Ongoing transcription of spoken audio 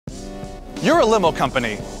You're a limo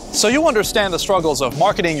company, so you understand the struggles of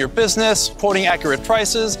marketing your business, quoting accurate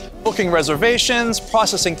prices, booking reservations,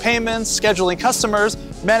 processing payments, scheduling customers,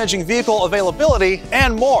 managing vehicle availability,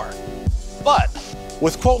 and more. But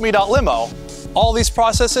with QuoteMe.Limo, all these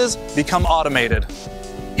processes become automated.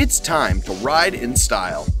 It's time to ride in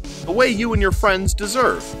style, the way you and your friends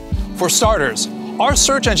deserve. For starters, our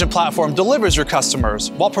search engine platform delivers your customers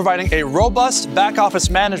while providing a robust back-office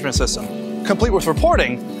management system, complete with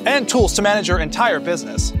reporting and tools to manage your entire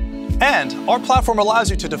business. And our platform allows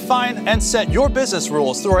you to define and set your business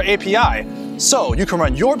rules through our API, so you can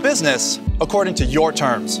run your business according to your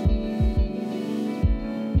terms.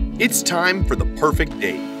 It's time for the perfect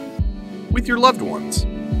date with your loved ones.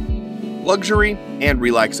 Luxury and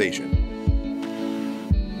relaxation.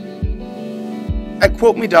 At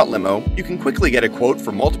QuoteMe.Limo, you can quickly get a quote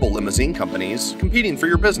from multiple limousine companies competing for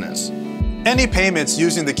your business. Any payments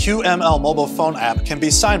using the QML mobile phone app can be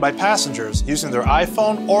signed by passengers using their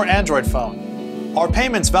iPhone or Android phone. Our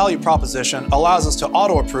payments value proposition allows us to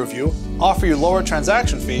auto-approve you, offer you lower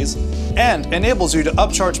transaction fees, and enables you to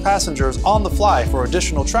upcharge passengers on the fly for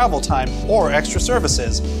additional travel time or extra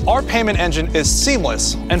services. Our payment engine is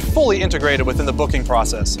seamless and fully integrated within the booking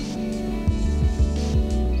process.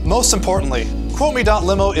 Most importantly,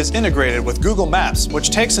 QuoteMe.Limo is integrated with Google Maps, which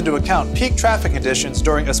takes into account peak traffic conditions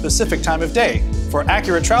during a specific time of day for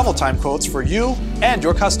accurate travel time quotes for you and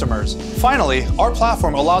your customers. Finally, our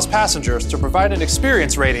platform allows passengers to provide an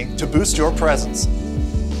experience rating to boost your presence.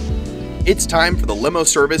 It's time for the limo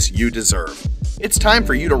service you deserve. It's time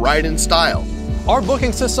for you to ride in style. Our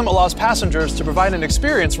booking system allows passengers to provide an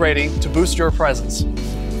experience rating to boost your presence.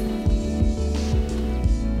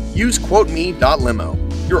 Use QuoteMe.Limo,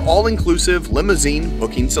 your all-inclusive limousine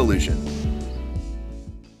booking solution.